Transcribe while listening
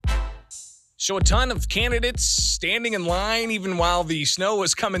So a ton of candidates standing in line, even while the snow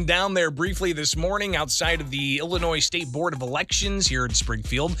was coming down there briefly this morning outside of the Illinois State Board of Elections here in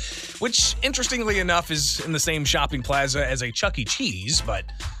Springfield, which, interestingly enough, is in the same shopping plaza as a Chuck E. Cheese, but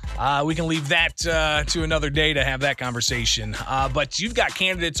we can leave that to another day to have that conversation. But you've got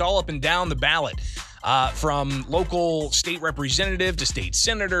candidates all up and down the ballot. From local state representative to state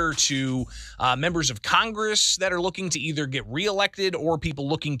senator to members of Congress that are looking to either get reelected or people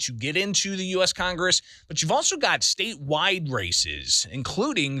looking to get into the U.S. Congress. But you've also got statewide races,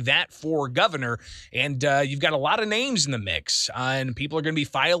 including that for governor. And you've got a lot of names in the mix. And people are going to be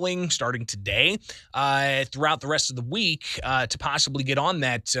filing starting today throughout the rest of the week to possibly get on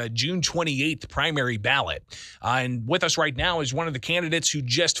that June 28th primary ballot. And with us right now is one of the candidates who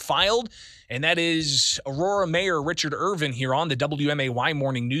just filed, and that is Aurora Mayor Richard Irvin here on the WMAY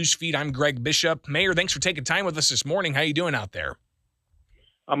Morning News Feed. I'm Greg Bishop. Mayor, thanks for taking time with us this morning. How you doing out there?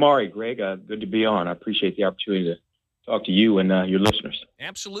 I'm all right, Greg. Good to be on. I appreciate the opportunity to talk to you and your listeners.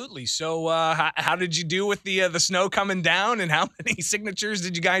 Absolutely. So how did you do with the snow coming down, and how many signatures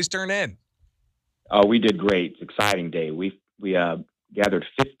did you guys turn in? We did great. It's an exciting day. We gathered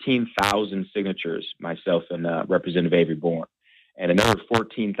 15,000 signatures, myself and Representative Avery Bourne, and another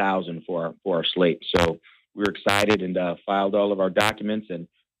 14,000 for our slate. So we're excited and filed all of our documents and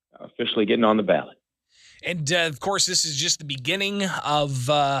officially getting on the ballot. And, of course, this is just the beginning of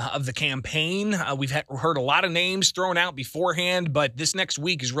the campaign. We've heard a lot of names thrown out beforehand, but this next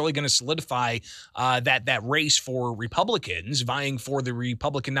week is really going to solidify that race for Republicans vying for the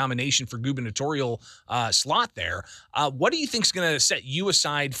Republican nomination for gubernatorial slot there. What do you think is going to set you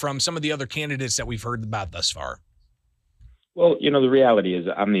aside from some of the other candidates that we've heard about thus far? Well, the reality is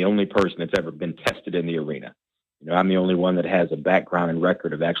I'm the only person that's ever been tested in the arena. I'm the only one that has a background and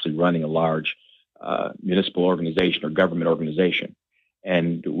record of actually running a large municipal organization or government organization.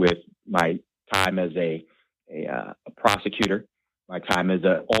 And with my time as a prosecutor, my time as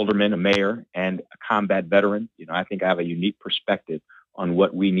an alderman, a mayor, and a combat veteran, I think I have a unique perspective on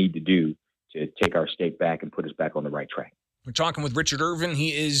what we need to do to take our state back and put us back on the right track. We're talking with Richard Irvin. He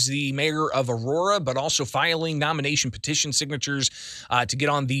is the mayor of Aurora, but also filing nomination petition signatures to get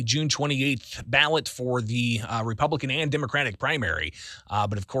on the June 28th ballot for the Republican and Democratic primary.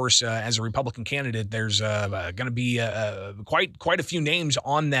 But of course, as a Republican candidate, there's going to be quite a few names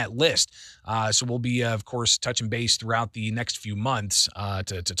on that list. So we'll be, of course, touching base throughout the next few months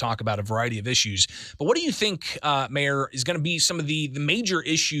to talk about a variety of issues. But what do you think, Mayor, is going to be some of the major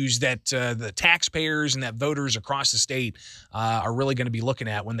issues that the taxpayers and that voters across the state are really going to be looking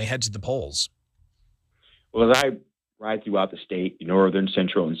at when they head to the polls? Well, as I ride throughout the state, northern,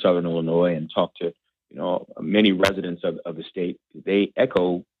 central, and southern Illinois, and talk to, many residents of the state, they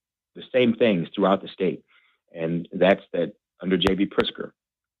echo the same things throughout the state. And that's that under J.B. Pritzker,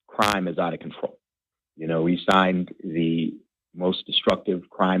 crime is out of control. He signed the most destructive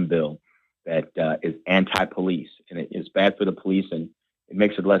crime bill that is anti-police, and it is bad for the police, and it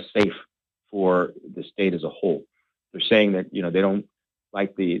makes it less safe for the state as a whole. They're saying that, they don't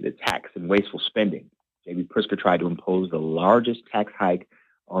like the tax and wasteful spending. J.B. Pritzker tried to impose the largest tax hike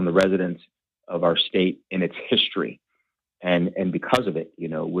on the residents of our state in its history. And because of it,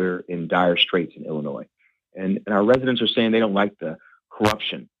 we're in dire straits in Illinois. And our residents are saying they don't like the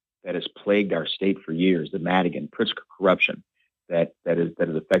corruption that has plagued our state for years, the Madigan, Pritzker corruption that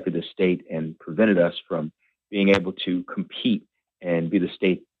has affected the state and prevented us from being able to compete and be the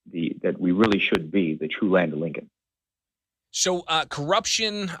state that we really should be, the true land of Lincoln. So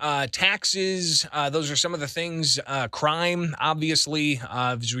corruption, taxes, those are some of the things, crime, obviously,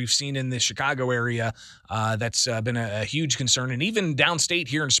 as we've seen in the Chicago area, that's been a huge concern. And even downstate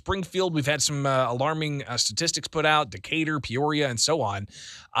here in Springfield, we've had some alarming statistics put out, Decatur, Peoria, and so on.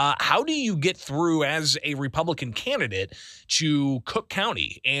 How do you get through as a Republican candidate to Cook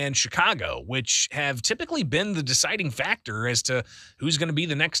County and Chicago, which have typically been the deciding factor as to who's going to be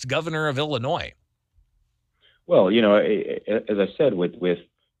the next governor of Illinois? Well, as I said, with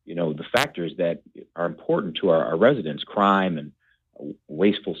the factors that are important to our residents, crime and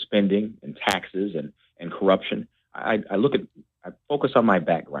wasteful spending and taxes and corruption, I focus on my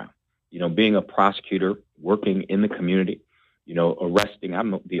background, being a prosecutor, working in the community, arresting.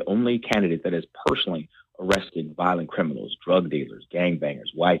 I'm the only candidate that has personally arrested violent criminals, drug dealers,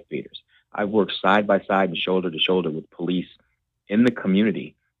 gangbangers, wife beaters. I've worked side by side and shoulder to shoulder with police in the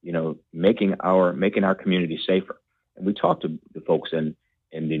community, making our community safer. And we talk to the folks in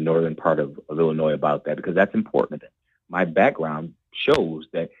the northern part of Illinois about that, because that's important. My background shows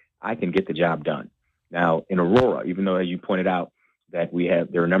that I can get the job done. Now, in Aurora, even though, as you pointed out, that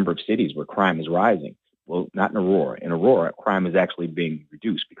there are a number of cities where crime is rising. Well, not in Aurora. In Aurora, crime is actually being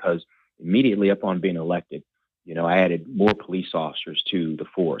reduced because in immediately upon being elected, I added more police officers to the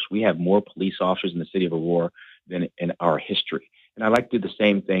force. We have more police officers in the city of Aurora than in our history. And I'd like to do the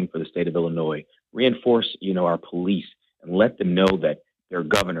same thing for the state of Illinois. Reinforce, our police and let them know that their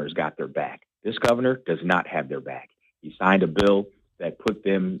governor's got their back. This governor does not have their back. He signed a bill that put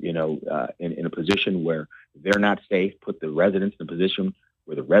them, in a position where they're not safe, put the residents in a position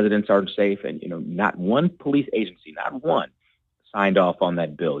where the residents aren't safe. And, not one police agency, not one, signed off on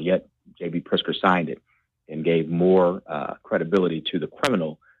that bill. Yet J.B. Pritzker signed it and gave more credibility to the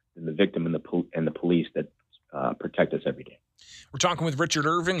criminal than the victim and the police that protect us every day. We're talking with Richard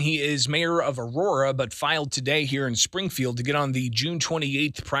Irvin. He is mayor of Aurora, but filed today here in Springfield to get on the June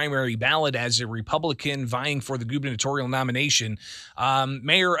 28th primary ballot as a Republican vying for the gubernatorial nomination.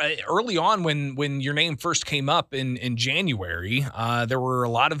 Mayor, early on when your name first came up in January, there were a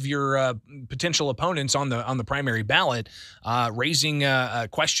lot of your potential opponents on the primary ballot raising a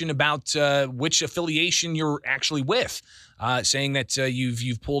question about which affiliation you're actually with. Saying that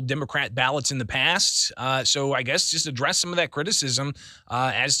you've pulled Democrat ballots in the past. So I guess just address some of that criticism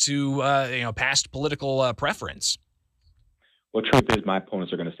as to past political preference. Well, truth is, my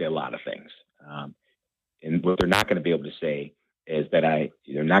opponents are going to say a lot of things, and what they're not going to be able to say is that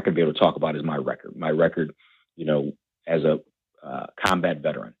they're not going to be able to talk about is my record. My record, as a combat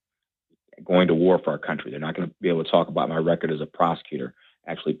veteran, going to war for our country. They're not going to be able to talk about my record as a prosecutor,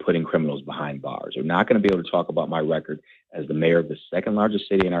 actually putting criminals behind bars. They're not going to be able to talk about my record as the mayor of the second largest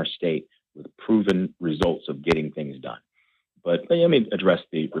city in our state with proven results of getting things done. But let me address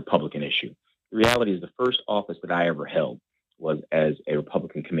the Republican issue. The reality is the first office that I ever held was as a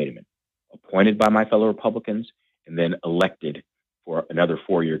Republican committeeman, appointed by my fellow Republicans and then elected for another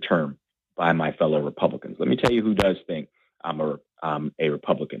 4-year term by my fellow Republicans. Let me tell you who does think I'm a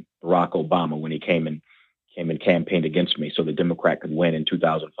Republican. Barack Obama, when he came and campaigned against me so the Democrat could win in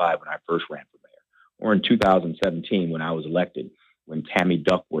 2005 when I first ran for mayor. Or in 2017 when I was elected, when Tammy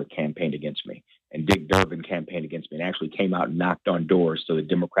Duckworth campaigned against me and Dick Durbin campaigned against me and actually came out and knocked on doors so the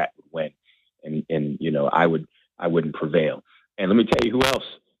Democrat would win and I wouldn't prevail. And let me tell you who else,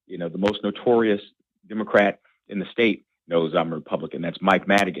 the most notorious Democrat in the state knows I'm a Republican. That's Mike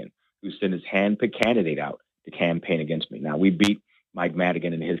Madigan, who sent his handpicked candidate out to campaign against me. Now, we beat Mike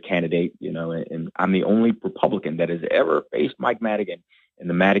Madigan and his candidate, and I'm the only Republican that has ever faced Mike Madigan in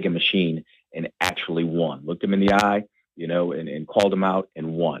the Madigan machine and actually won. Looked him in the eye, and called him out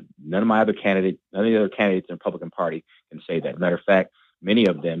and won. None of the other candidates in the Republican Party can say that. Matter of fact, many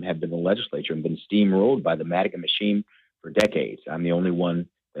of them have been in the legislature and been steamrolled by the Madigan machine for decades. I'm the only one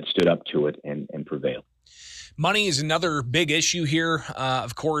that stood up to it and prevailed. Money is another big issue here,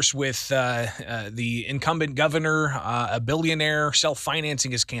 of course, with the incumbent governor, a billionaire,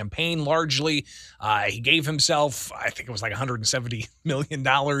 self-financing his campaign largely. He gave himself, I think it was like $170 million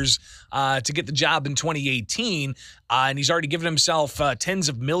to get the job in 2018, and he's already given himself tens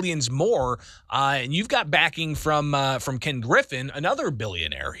of millions more. And you've got backing from Ken Griffin, another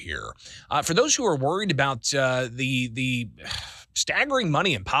billionaire here. For those who are worried about the staggering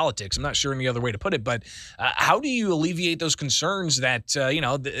money in politics, I'm not sure any other way to put it, but how do you alleviate those concerns that,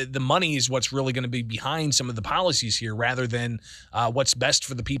 the money is what's really going to be behind some of the policies here rather than what's best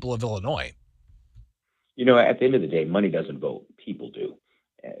for the people of Illinois? At the end of the day, money doesn't vote. People do.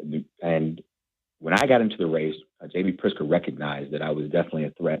 And when I got into the race, J.B. Pritzker recognized that I was definitely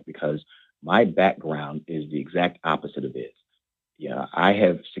a threat because my background is the exact opposite of his. I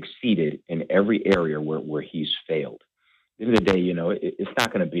have succeeded in every area where he's failed. At the end of the day, it's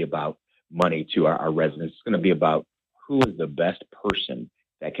not going to be about money to our residents. It's going to be about who is the best person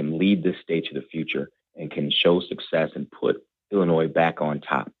that can lead this state to the future and can show success and put Illinois back on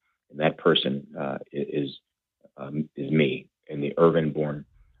top. And that person is me. And the Irvin-born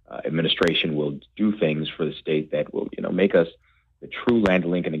administration will do things for the state that will, make us the true land of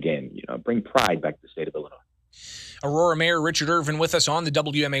Lincoln again. Bring pride back to the state of Illinois. Aurora Mayor Richard Irvin with us on the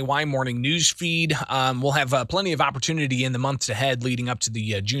WMAY morning news feed. We'll have plenty of opportunity in the months ahead leading up to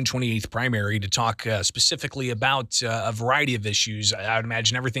the June 28th primary to talk specifically about a variety of issues. I would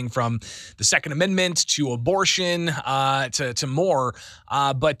imagine everything from the Second Amendment to abortion to more.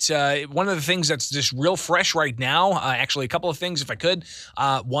 But one of the things that's just real fresh right now, actually a couple of things if I could,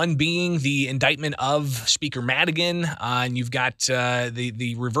 one being the indictment of Speaker Madigan, and you've got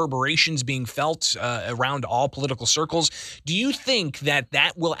the reverberations being felt around all political circles. Do you think that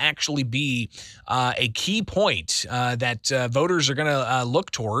will actually be a key point that voters are going to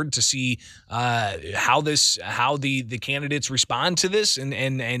look toward to see how the candidates respond to this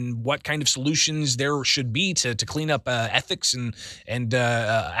and what kind of solutions there should be to clean up ethics and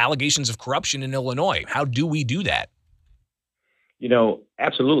allegations of corruption in Illinois? How do we do that?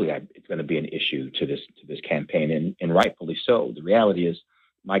 Absolutely, it's going to be an issue to this campaign, and rightfully so. The reality is,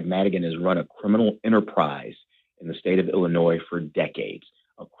 Mike Madigan has run a criminal enterprise in the state of Illinois for decades.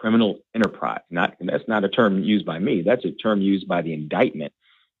 A criminal enterprise, that's not a term used by me. That's a term used by the indictment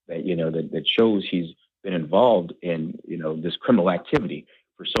that shows he's been involved in this criminal activity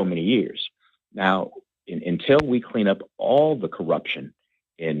for so many years. Now, until we clean up all the corruption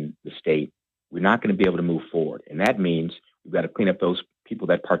in the state, we're not going to be able to move forward, and that means we've got to clean up those people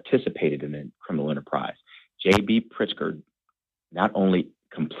that participated in the criminal enterprise. J.B. Pritzker not only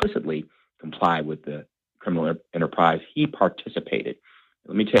complicitly complied with the criminal enterprise, he participated.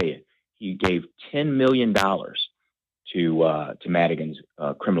 Let me tell you, he gave $10 million to Madigan's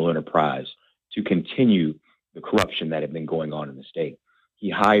criminal enterprise to continue the corruption that had been going on in the state. He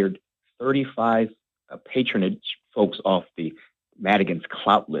hired 35 patronage folks off the Madigan's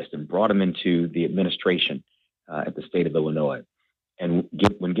clout list and brought them into the administration at the state of Illinois. And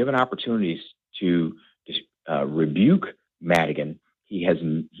when given opportunities to rebuke Madigan, he has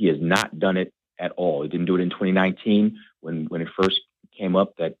not done it at all. He didn't do it in 2019 when it first came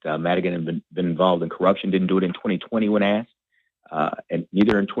up that Madigan had been involved in corruption. Didn't do it in 2020 when asked, and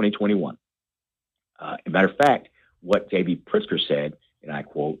neither in 2021. As a matter of fact, what J.B. Pritzker said, and I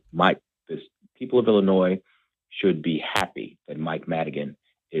quote, the people of Illinois should be happy that Mike Madigan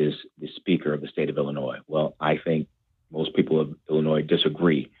is the Speaker of the state of Illinois. Well, I think most people of Illinois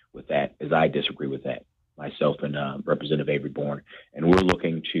disagree with that, as I disagree with that, myself and Representative Avery Bourne. And we're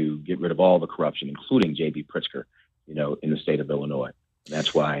looking to get rid of all the corruption, including J.B. Pritzker, in the state of Illinois. And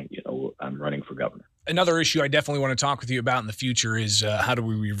that's why, I'm running for governor. Another issue I definitely want to talk with you about in the future is how do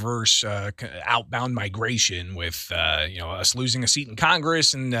we reverse outbound migration with, us losing a seat in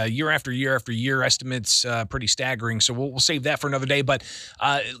Congress and year after year after year, estimates pretty staggering. So we'll save that for another day. But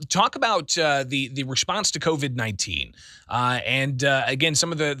talk about the response to COVID-19. Again,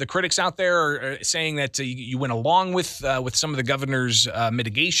 some of the critics out there are saying that you went along with some of the governor's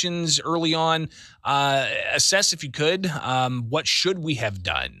mitigations early on. Assess, if you could, what should we have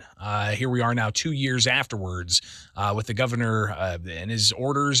done? Here we are now 2 years afterwards with the governor and his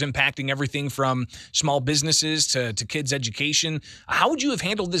orders impacting everything from small businesses to kids' education. How would you have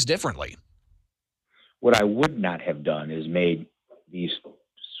handled this differently? What I would not have done is made these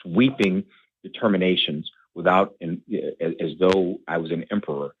sweeping determinations as though I was an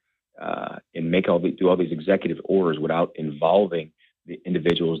emperor, and do all these executive orders without involving the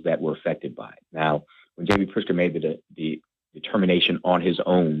individuals that were affected by it. Now, when J.B. Pritzker made the determination on his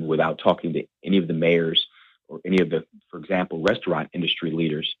own without talking to any of the mayors or any of the, for example, restaurant industry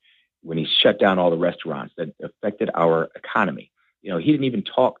leaders, when he shut down all the restaurants that affected our economy, he didn't even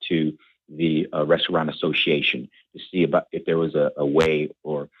talk to the Restaurant Association to see about if there was a way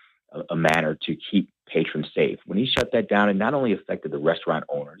or a manner to keep patrons safe. When he shut that down, it not only affected the restaurant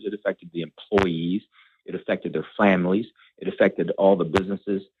owners, it affected the employees, it affected their families, it affected all the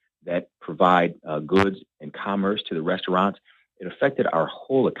businesses that provide goods and commerce to the restaurants. It affected our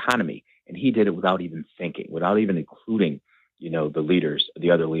whole economy, and he did it without even thinking, without even including, the other leaders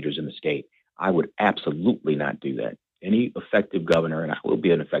in the state. I would absolutely not do that. Any effective governor, and I will be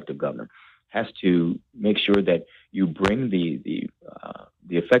an effective governor, has to make sure that you bring the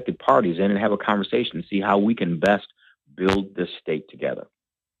affected parties in and have a conversation and see how we can best build this state together.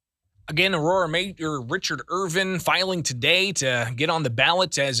 Again, Aurora Mayor Richard Irvin filing today to get on the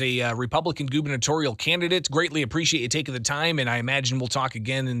ballot as a Republican gubernatorial candidate. Greatly appreciate you taking the time, and I imagine we'll talk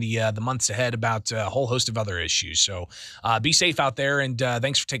again in the months ahead about a whole host of other issues. So be safe out there, and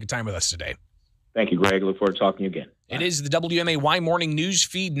thanks for taking time with us today. Thank you, Greg. Look forward to talking to you again. Bye. It is the WMAY Morning News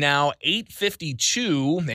Feed now, 8:52.